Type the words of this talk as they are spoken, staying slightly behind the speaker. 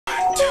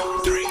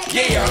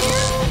Yeah.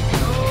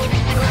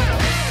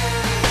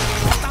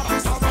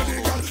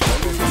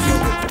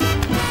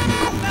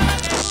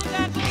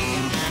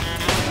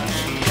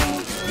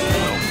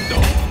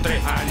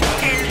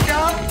 El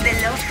top de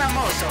los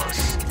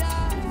famosos.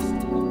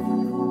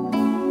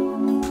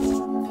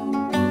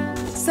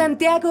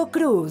 Santiago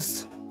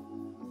Cruz.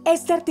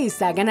 Este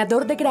artista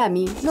ganador de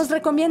Grammy nos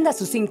recomienda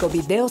sus 5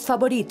 videos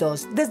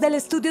favoritos desde el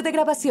estudio de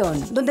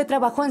grabación donde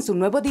trabajó en su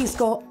nuevo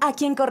disco A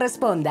Quien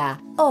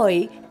Corresponda,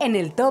 hoy en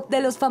el top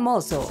de los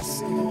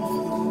famosos.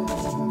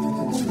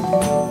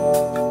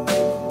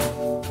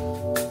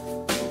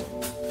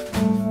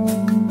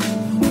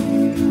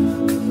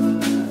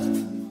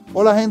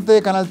 Hola gente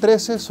de Canal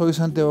 13, soy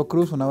Santiago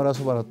Cruz, un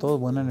abrazo para todos,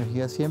 buena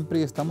energía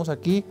siempre y estamos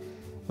aquí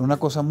en una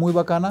cosa muy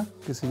bacana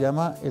que se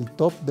llama el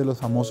top de los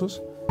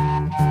famosos.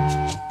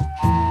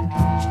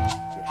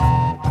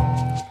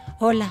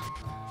 Hola,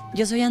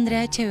 yo soy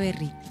Andrea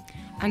Echeverry.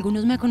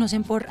 Algunos me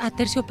conocen por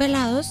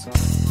Aterciopelados.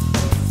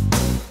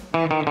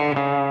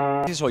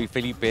 Soy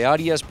Felipe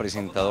Arias,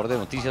 presentador de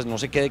noticias. No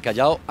se quede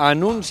callado,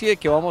 anuncie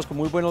que vamos con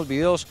muy buenos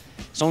videos.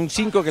 Son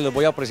 5 que les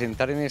voy a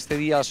presentar en este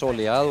día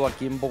soleado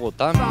aquí en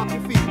Bogotá.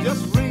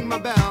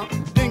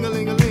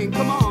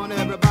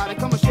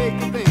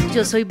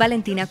 Yo soy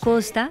Valentina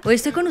Costa. Hoy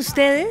estoy con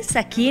ustedes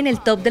aquí en el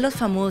top de los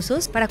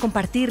famosos para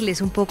compartirles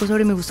un poco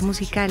sobre mi gusto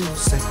musical.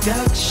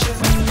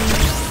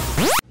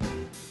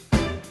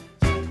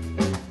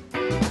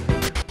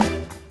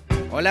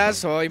 Hola,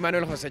 soy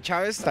Manuel José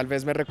Chávez, tal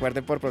vez me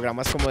recuerden por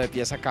programas como De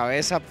Pies a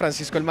Cabeza,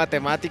 Francisco el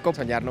Matemático,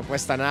 Soñar no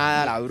cuesta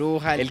nada, La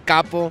Bruja, El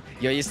Capo,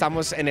 y hoy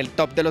estamos en el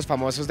top de los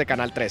famosos de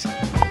Canal 13.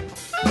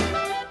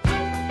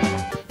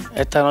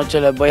 Esta noche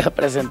les voy a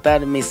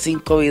presentar mis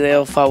 5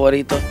 videos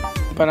favoritos.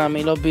 Para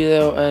mí los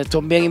videos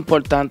son bien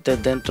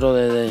importantes dentro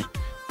de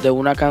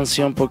una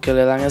canción porque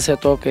le dan ese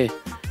toque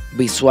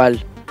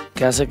visual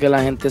que hace que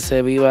la gente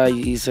se viva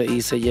y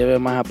se lleve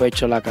más a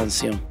pecho la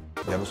canción.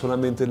 Ya no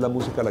solamente es la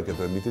música la que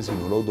transmite,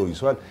 sino lo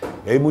audiovisual.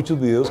 Hay muchos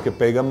videos que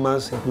pegan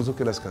más incluso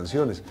que las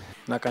canciones.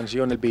 Una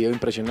canción, el video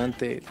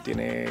impresionante,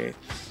 tiene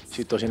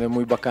situaciones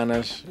muy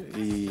bacanas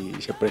y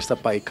se presta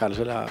para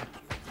dedicársela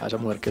a esa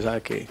mujer que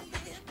sabe que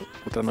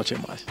otra noche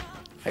más.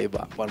 Ahí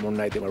va, One More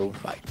Night de Maroon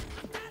 5.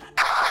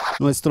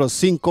 Nuestros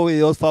 5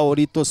 videos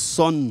favoritos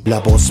son: la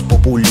voz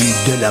populi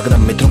de la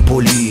gran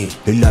metrópoli,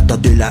 el lata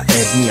de la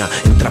etnia,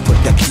 entra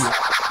fuerte aquí.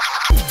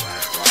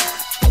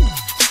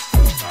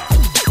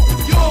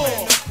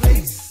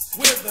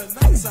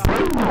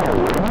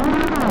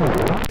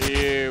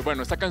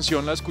 Bueno, esta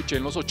canción la escuché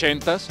en los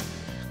 80s,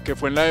 que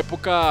fue en la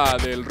época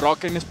del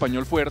rock en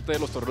español fuerte, de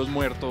los Toreros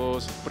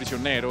Muertos,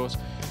 Prisioneros,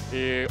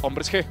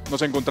 Hombres G.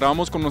 Nos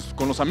encontrábamos con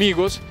los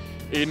amigos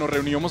y nos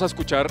reuníamos a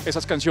escuchar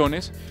esas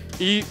canciones,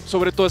 y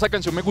sobre todo esa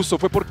canción me gustó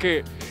fue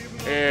porque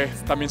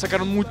también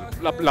sacaron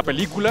la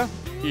película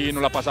y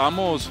nos la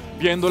pasábamos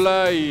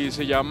viéndola, y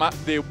se llama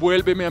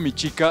Devuélveme a mi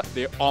chica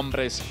de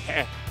Hombres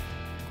G.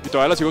 Y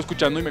todavía la sigo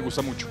escuchando y me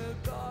gusta mucho.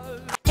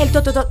 El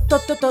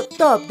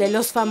top de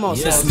los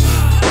famosos.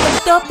 El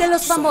top de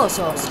los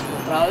famosos.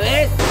 ¿Otra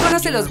vez?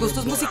 Conoce los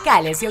gustos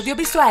musicales y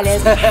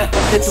audiovisuales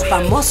de tu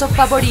famoso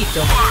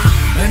favorito.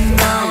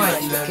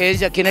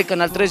 Quédense aquí en el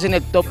Canal 3 en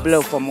el top de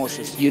los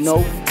famosos, you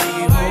know.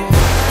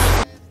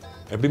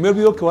 El primer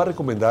video que voy a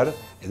recomendar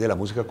es de la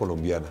música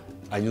colombiana,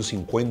 años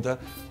 50,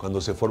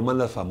 cuando se forman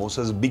las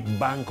famosas Big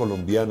Band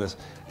colombianas,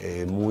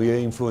 muy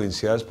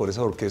influenciadas por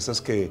esas orquestas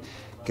que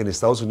en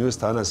Estados Unidos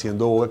estaban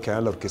haciendo boga, que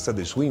eran las orquestas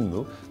de swing,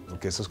 ¿no?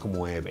 Orquestas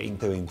como de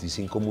 20,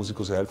 25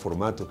 músicos era el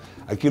formato.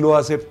 Aquí lo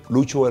hace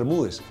Lucho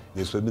Bermúdez,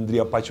 después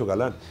vendría Pacho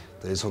Galán.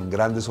 Entonces son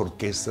grandes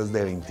orquestas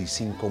de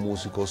 25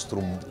 músicos,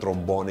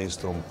 trombones,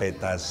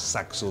 trompetas,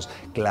 saxos,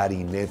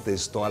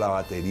 clarinetes, toda la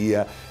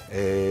batería,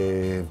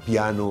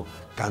 piano,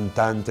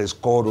 cantantes,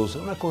 coros,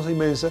 una cosa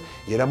inmensa,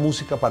 y era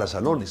música para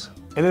salones.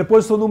 En el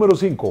puesto número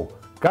 5,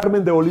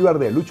 Carmen de Bolívar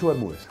de Lucho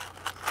Bermúdez.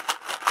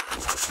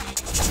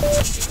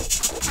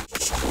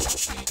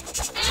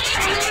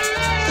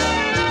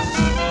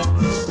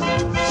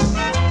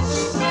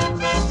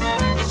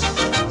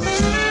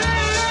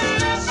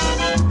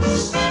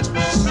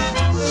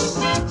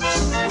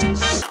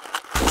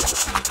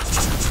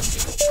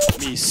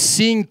 mis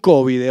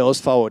 5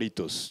 videos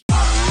favoritos.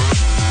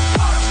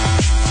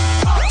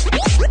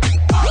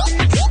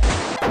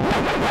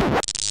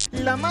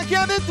 La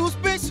magia de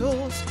tus besos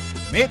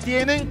me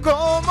tienen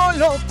como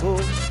loco.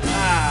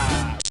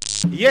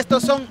 Y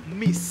estos son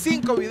mis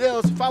 5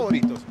 videos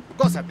favoritos.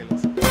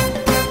 Gózatelos.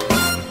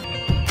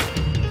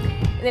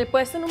 En el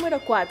puesto número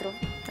 4,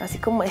 así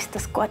como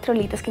estas 4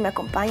 litas que me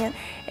acompañan,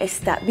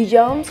 está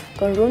Beyoncé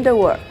con Run the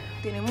World.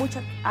 Tiene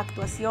mucha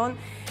actuación,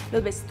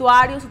 los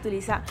vestuarios,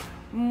 utiliza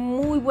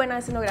muy buena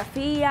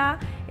escenografía,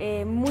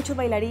 muchos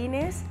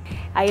bailarines.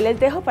 Ahí les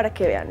dejo para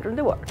que vean Run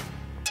the World.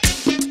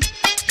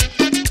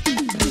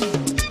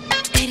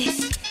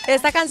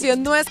 Esta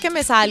canción no es que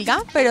me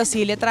salga, pero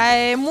sí le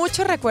trae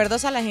muchos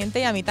recuerdos a la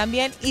gente y a mí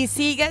también, y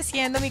sigue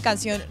siendo mi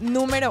canción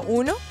número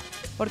 1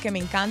 porque me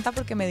encanta,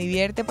 porque me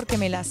divierte, porque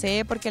me la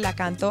sé, porque la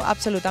canto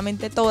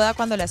absolutamente toda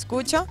cuando la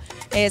escucho.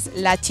 Es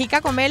La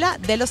Chica Comela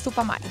de los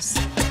Tupamaros.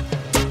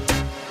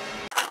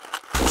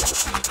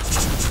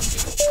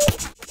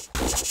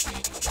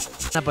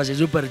 La pasé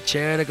súper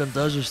chévere con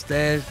todos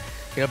ustedes.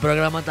 Qué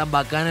programa tan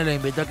bacano y los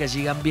invito a que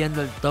sigan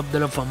viendo el Top de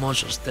los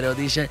Famosos. Te lo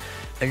dice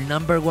el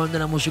 #1 de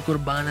la música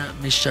urbana,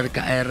 Mr.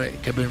 KR,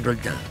 Kevin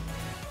Roldán.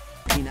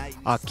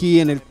 Aquí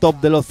en el Top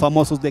de los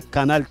Famosos de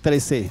Canal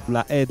 13,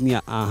 la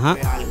etnia, ajá.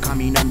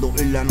 Caminando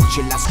en la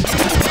noche en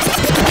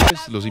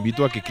las... Los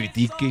invito a que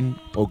critiquen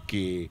o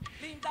que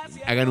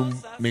hagan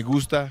un me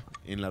gusta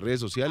en las redes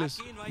sociales.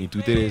 Mi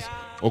Twitter es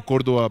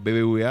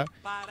 @BBVA.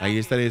 Ahí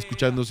estaré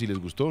escuchando si les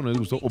gustó o no les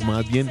gustó, o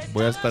más bien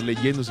voy a estar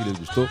leyendo si les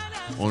gustó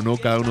o no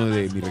cada uno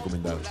de mis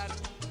recomendados.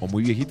 O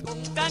muy viejito.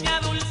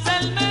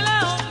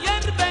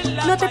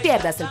 No te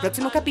pierdas el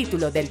próximo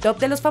capítulo del Top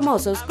de los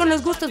Famosos con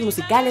los gustos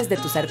musicales de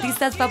tus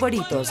artistas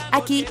favoritos,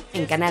 aquí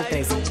en Canal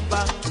 13.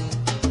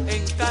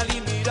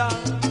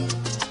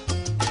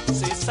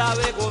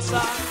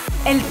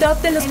 El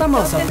Top de los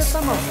Famosos.